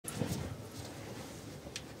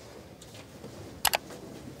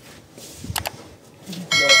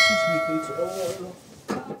بیا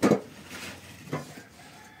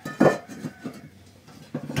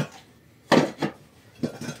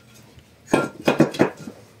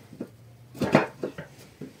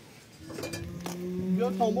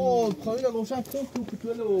تا ما کامل روشن کن تو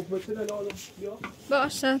پتول و پتول لالو بیا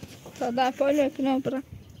باشد تا در پای کنم برم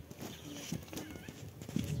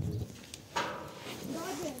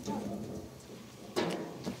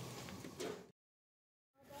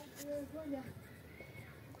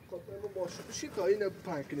باشه بشی تا اینه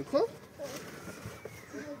پنگ کنیم خب؟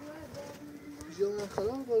 جا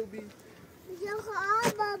خراب بابی جا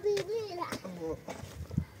خراب بابی بیره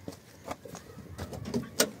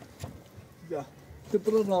بیا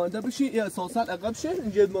تبرو رانده بشی یا اساسا عقب شد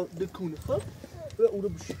اینجا ما دکونه خب؟ و اون رو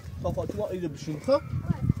بشی تا فاطمه اینو بشین خب؟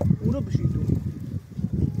 اون رو بشین تو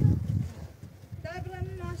دبرم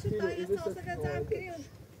ماشی تا اساسا که زم کنیم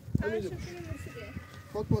همین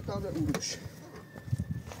فاطمه تا اون رو بشی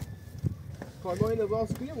کارما اینو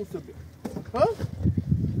باز کنیم اون بیا ها؟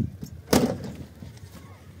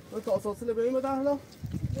 تا اساسا بریم ده حالا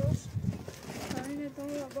باش همین تو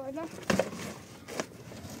رو بالا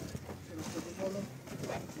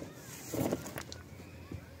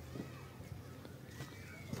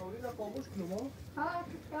خاموش کنم ها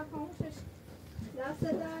که خاموشش دست در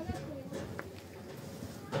نکنید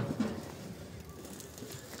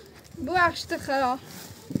ببخشید خرا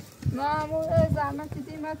مامور زحمت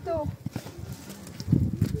دیمت تو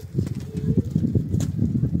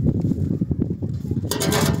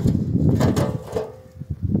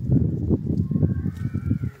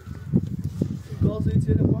گازی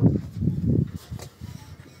تلفن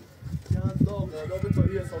یا داغه دا به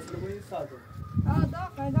تا یه احساس رو باید خرده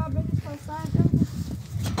داغه دا بدیش تا سرده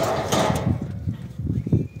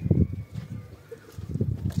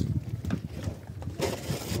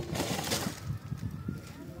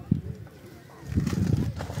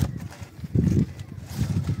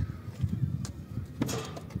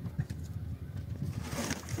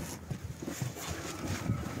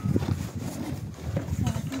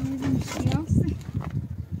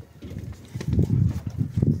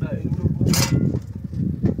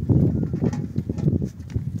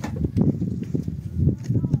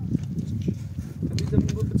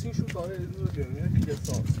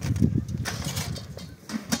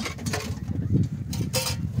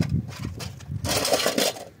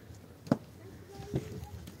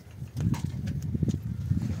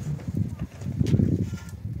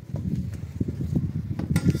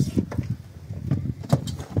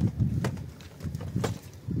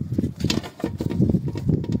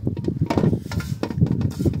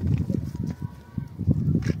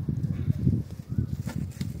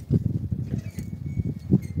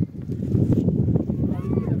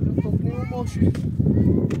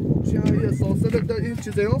شاید احساسه لگه این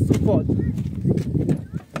چیزه ها سفاد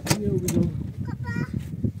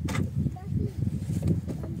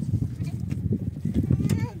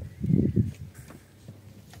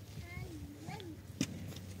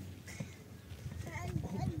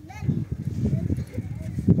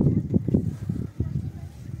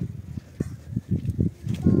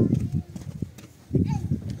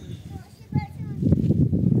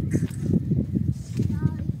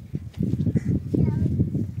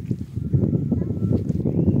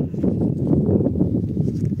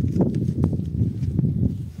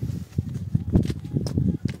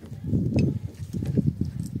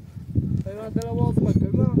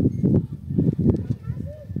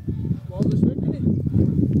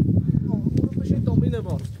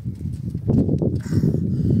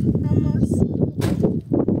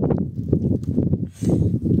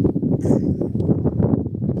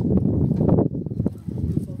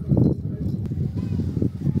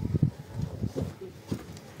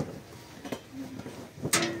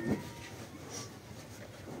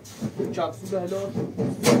کپسول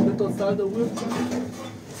بهلا تا سر دوره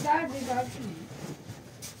سر دیگر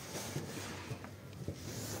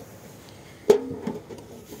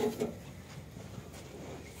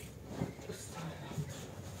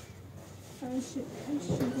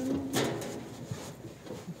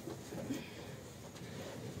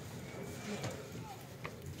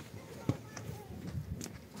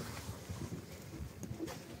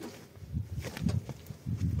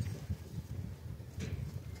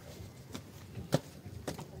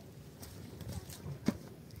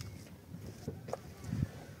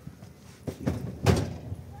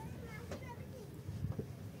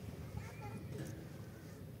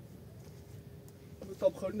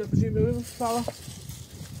تاب خورده بجیم ببینیم سلام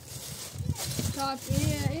تاب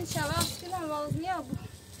این شبه کنم وازنیا بود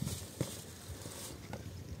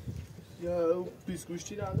یا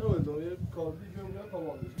بیسکوشتی نه نمیدونم یه کاربی بیام یا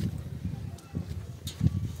تمام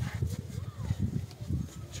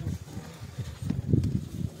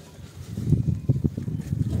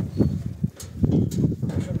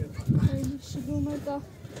مدة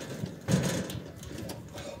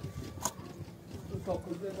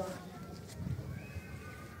تاكل بيضة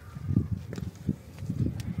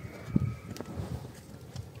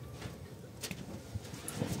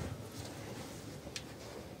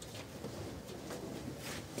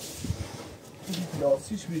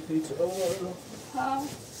لاستیش بیتی چه ها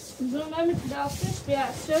زنم لاستیش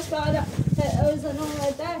بیاد شش ساله زنم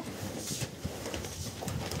وده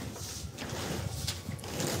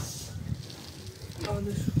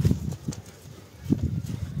آنش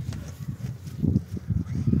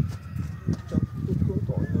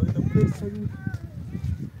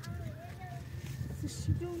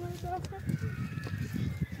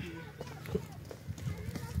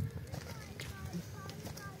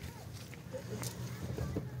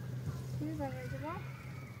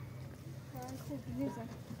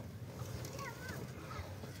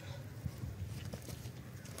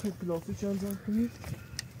خب گلافی چند زن کنید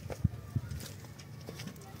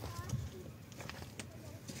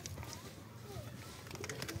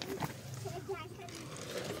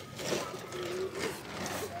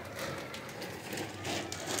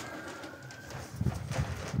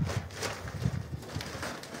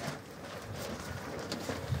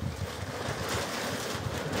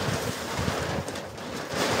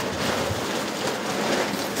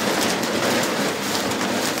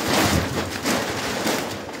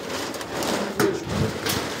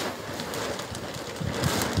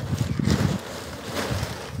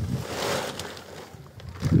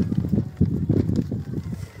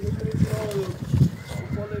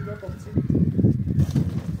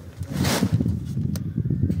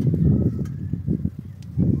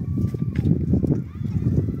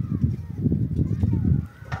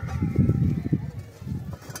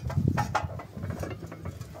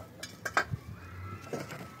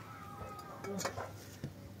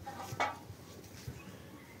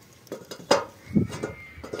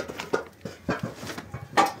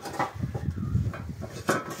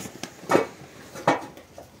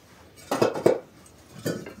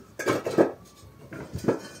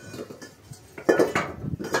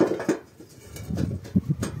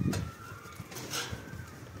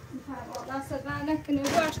لكن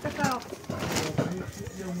واش تفاو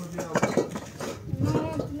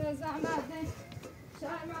ما زعما شاي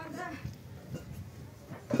ما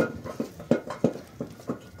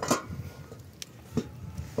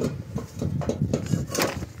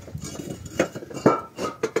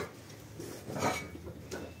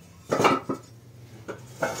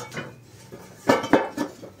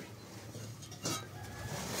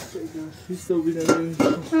Fisto bile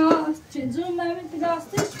ha, çocuğum Mehmet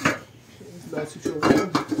lastik. Lastik çok.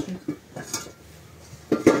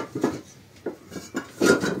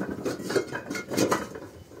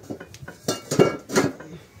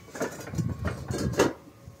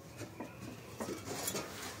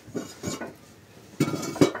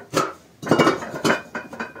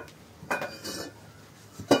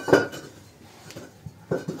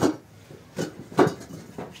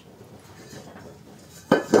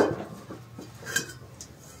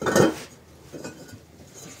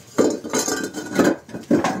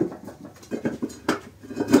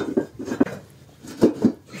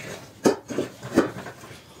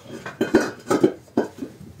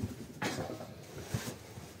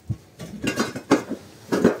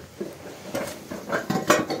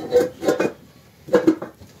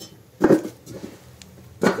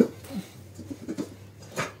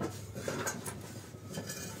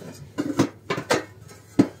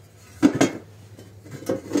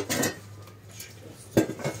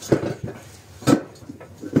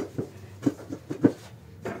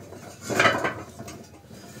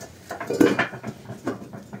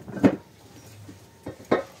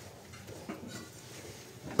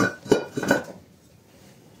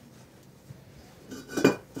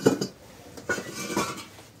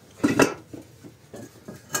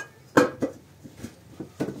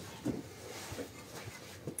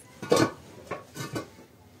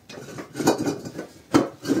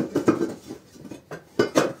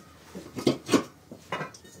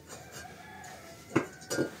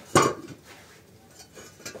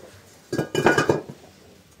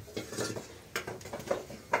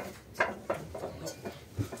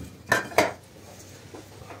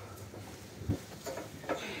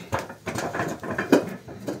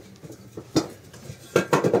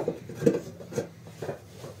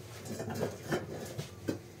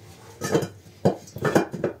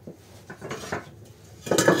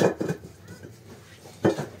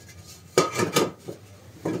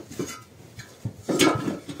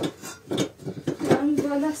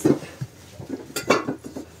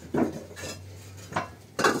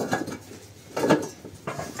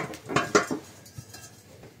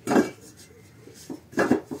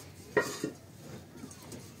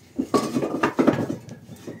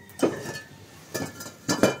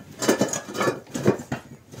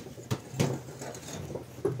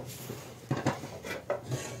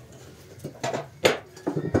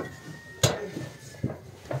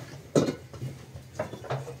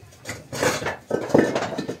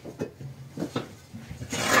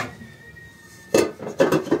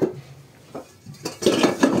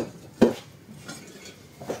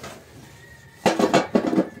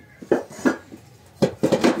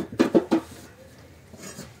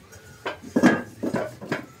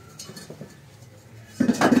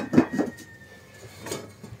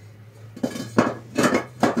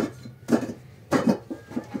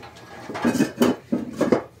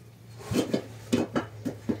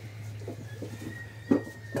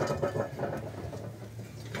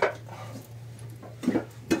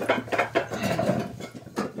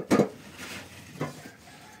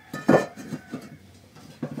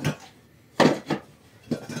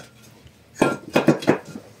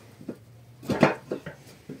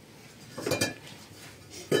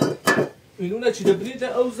 اینونه چی دبنید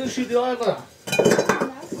او زرشی دیوار نه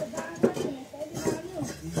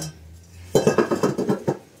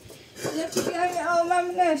یکی بیایی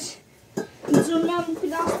آممنش زونم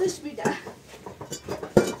پلاستش بیده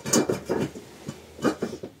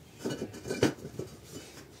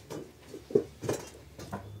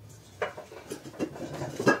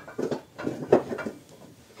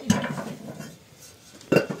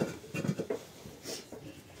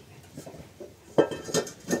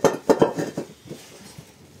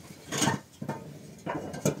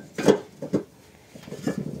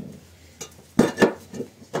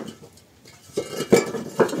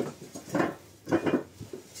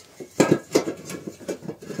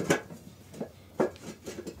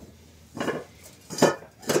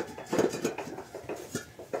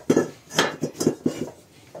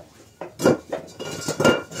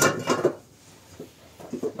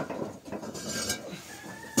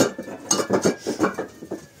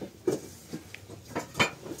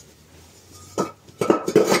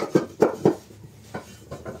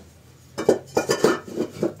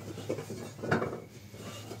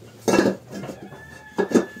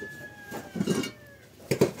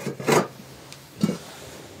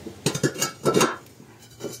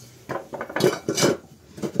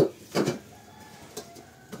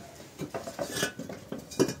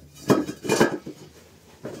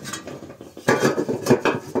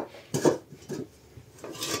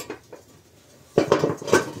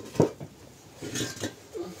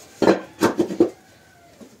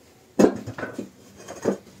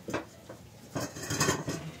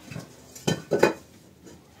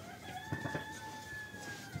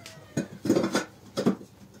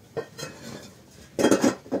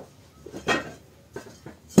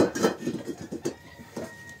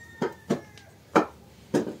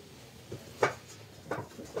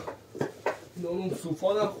اون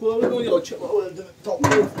صوفان هم خوبه یا چه مورد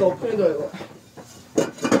تاپه داره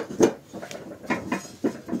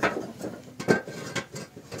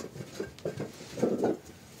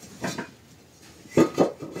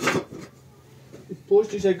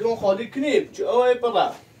پشتش اگران خالی کنیم چه اوه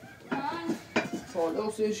برا ساله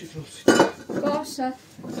و سه شکروسی باشه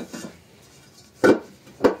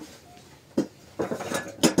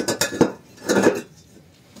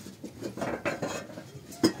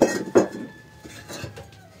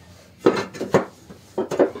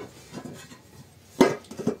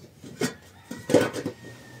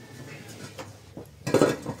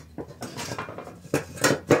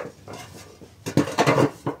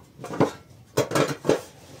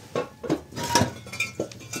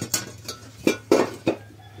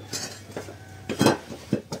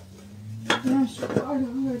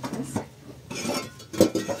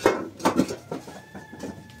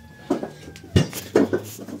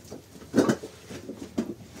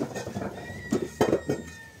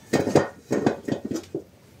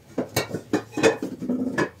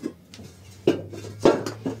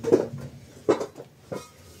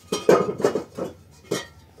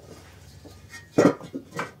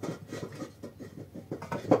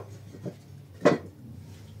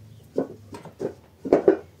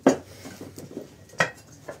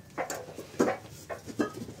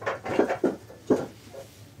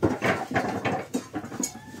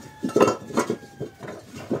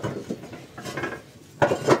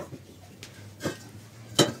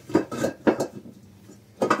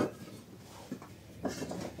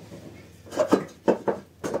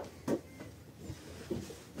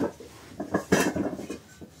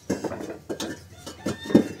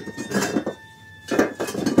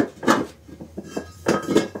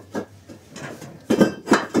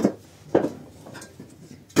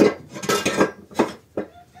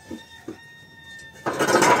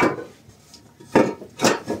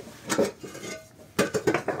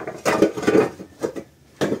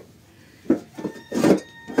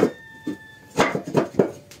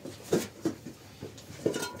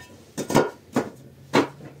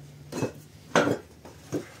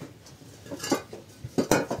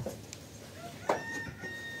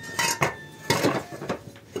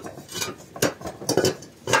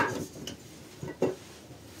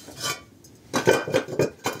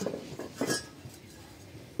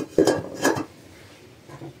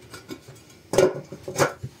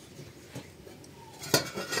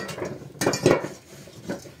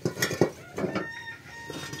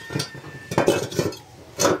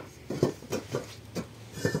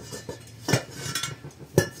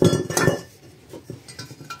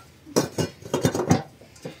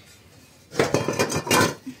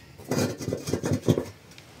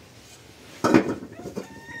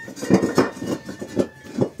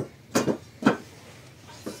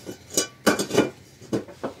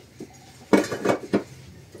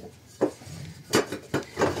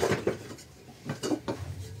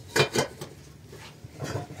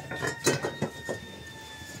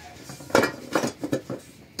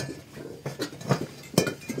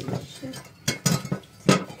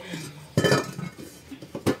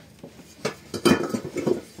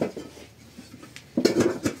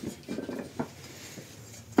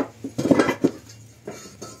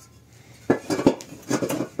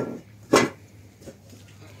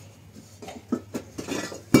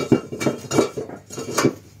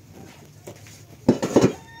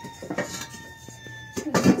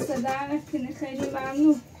در نکنه خیلی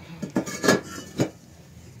ممنون.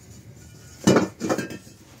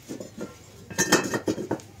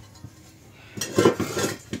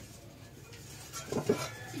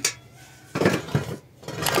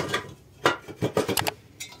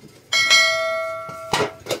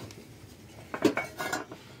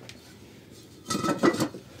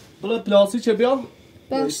 بله پلاسی چه بیا؟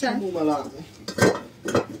 باشه.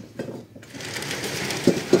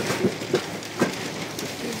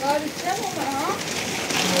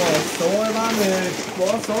 سوای من با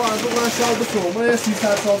سوای از اون من شاید به شما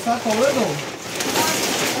 300-400 تومه دم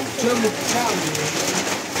چه بود کم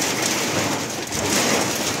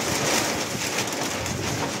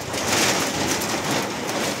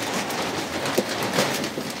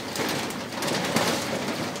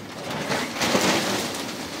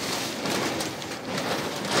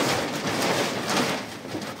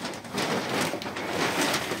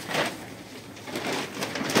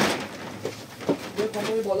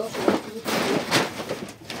بالا شما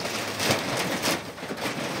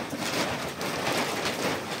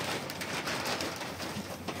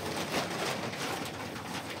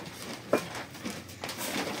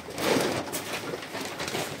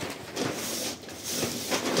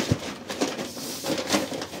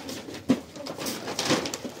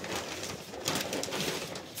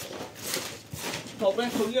طبعا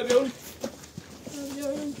خودی بیاوری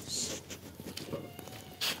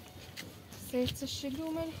سیت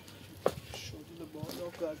شلومه شدی بالا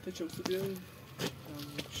قلطه چه بسید بیاوری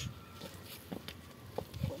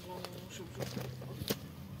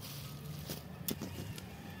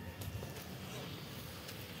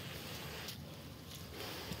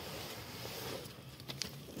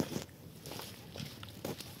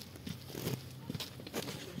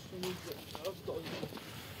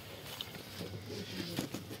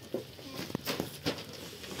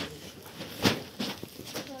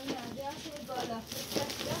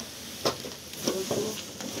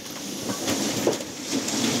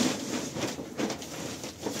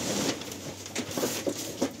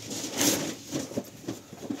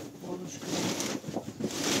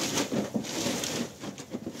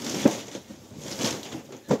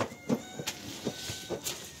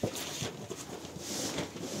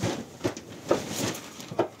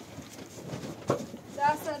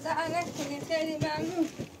خیلی ممنون.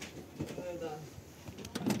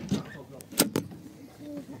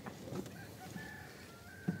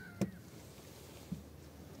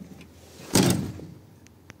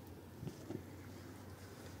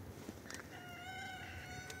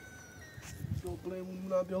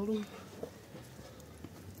 Problemul bialu.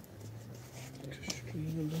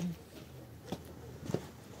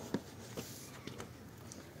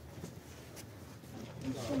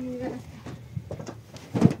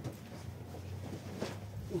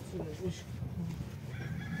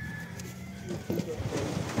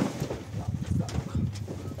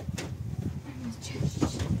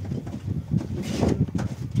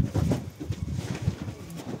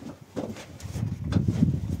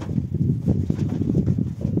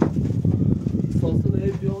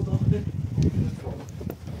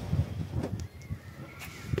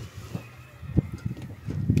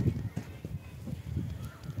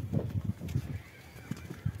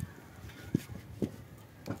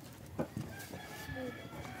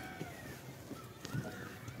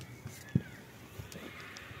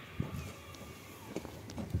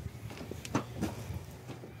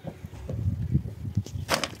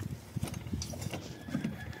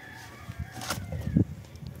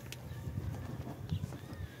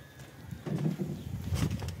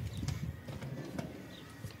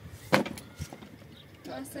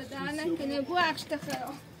 صدا نکنه بو اخشت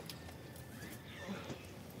خرا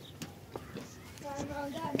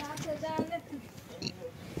صدا نکنه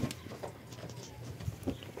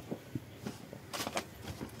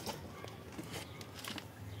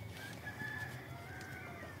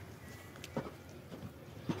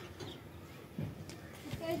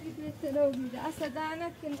خیلی بهتره بیده صدا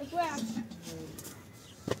نکنه بو اخشت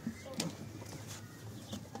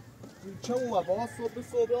چه اومد بابا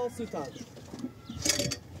صبح آسی تن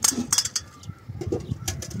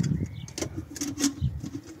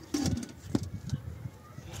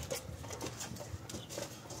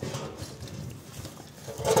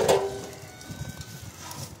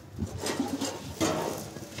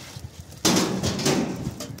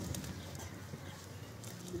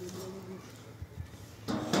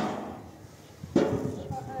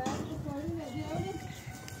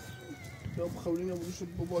بخوریم یا بودوش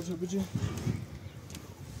باجه بجه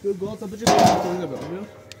به گاز بجه بخوریم بیا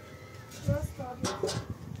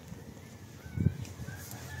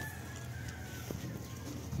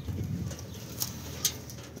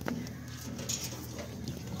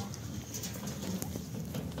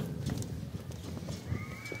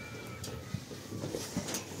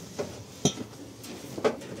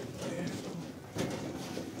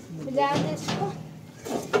بلندش کن.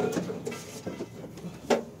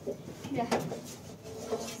 بیا.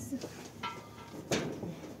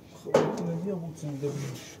 خب اینه بود زنده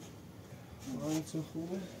بیش. چه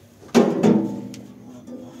خوبه.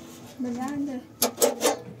 بلنده.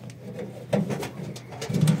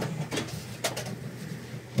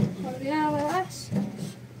 خب بیا ببخش.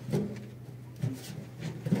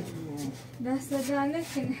 دست در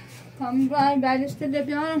نکنه. تا میبرم بلشته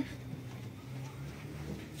بیارم.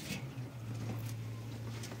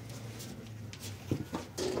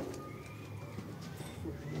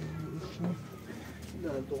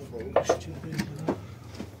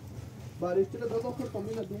 Barıştı da daha çok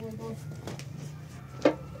komik adamlar var.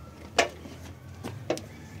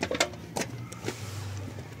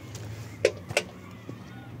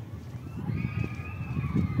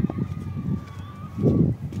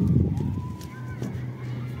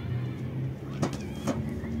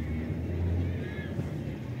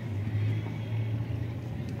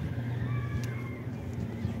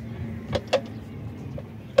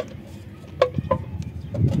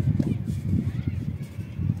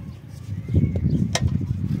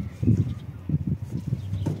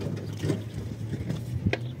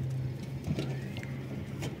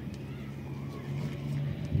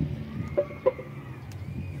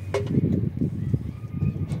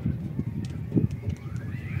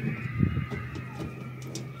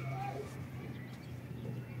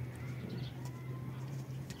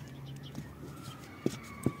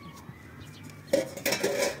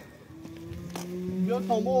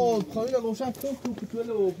 تمام کاملا روشن کن تو پتول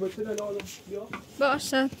و بتل لالو بیا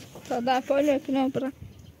باشه تا در پای کنم برم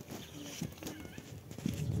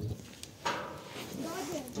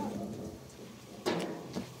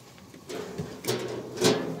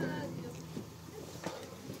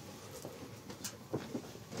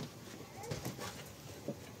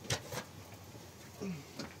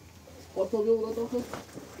تو بیا برو تو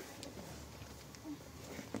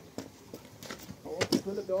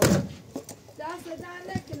پتول بیا دست در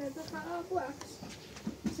نکنه تو خراب بخش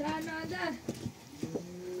شرمنده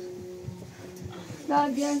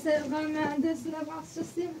دادیم سرقه مهندس لباس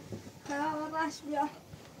شستیم خراب رش بیا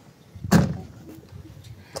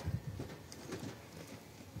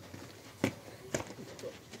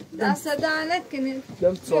دست در نکنه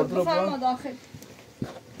بیا بفرما داخل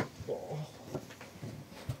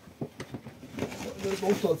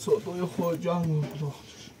توی خود جمع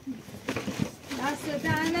دست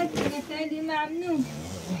در نکنه خیلی ممنون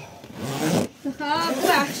تو خواب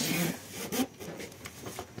بخش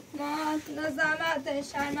ما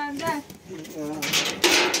نظامت شرمنده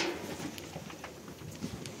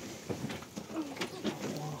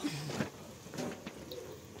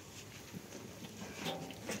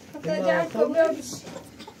خدا جمع کبرا بشی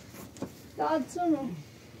داد سونو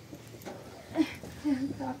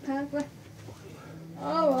تا قربه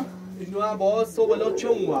آوا اینو هم باید صبح لا چه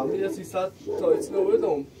اونم یه 300 تا ایتنو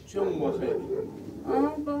بدم چه اونم خیلی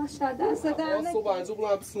باشه دست در نکنه صبح انجا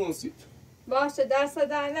برم بسون سید باشه دست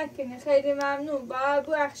در نکنه خیلی ممنون با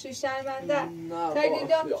بخشی شرمنده خیلی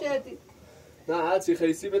داب شدید نه هرچی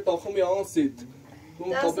خیلی به داخل میان سید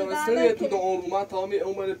اون تا بمستنی تو دان اومد تا می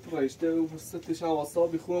اومد پرشته و ستش واسا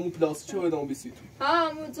بخوام پلاستیک رو بدم بسید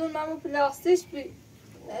ها موزون مامو پلاستیک بی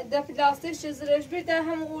ده پلاستیک زرش بی ده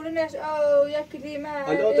هم قورنش او یک لیمه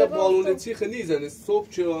حالا ده بالون چیخ نیزنه صبح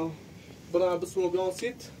چه برام بسونو بیان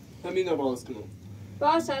سید همین باز کنم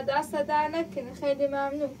باشه دست در نکنه خیلی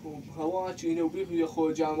ممنون هوا چی اینو بی یا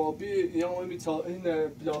خو جمعابی یا میتا این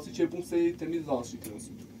پلاستیک بومسه تمیز داشتی کنم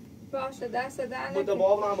باشه دست در نکنه مده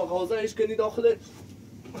بابرم مغازه ایش کنی داخل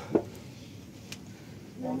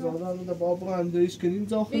مغازه ده بابرم ایش کنی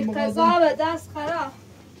داخل مغازه بی قضا دست خراب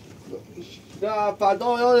ده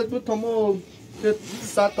فردا یادت بود تا ما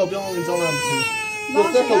 100 تا بیام اینجا نمیتونیم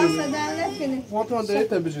باشه دست در نکنه ما تو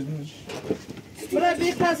دیتا بجید برای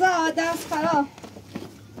بی قضا دست خراب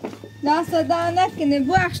دست در نکنه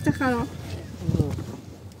بخشت خراب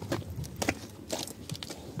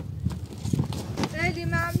خیلی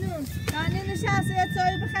ممنون دانه نشست یه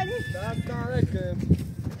چایی بخرید دست در نکنه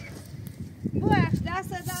بخش دست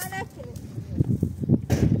در نکنه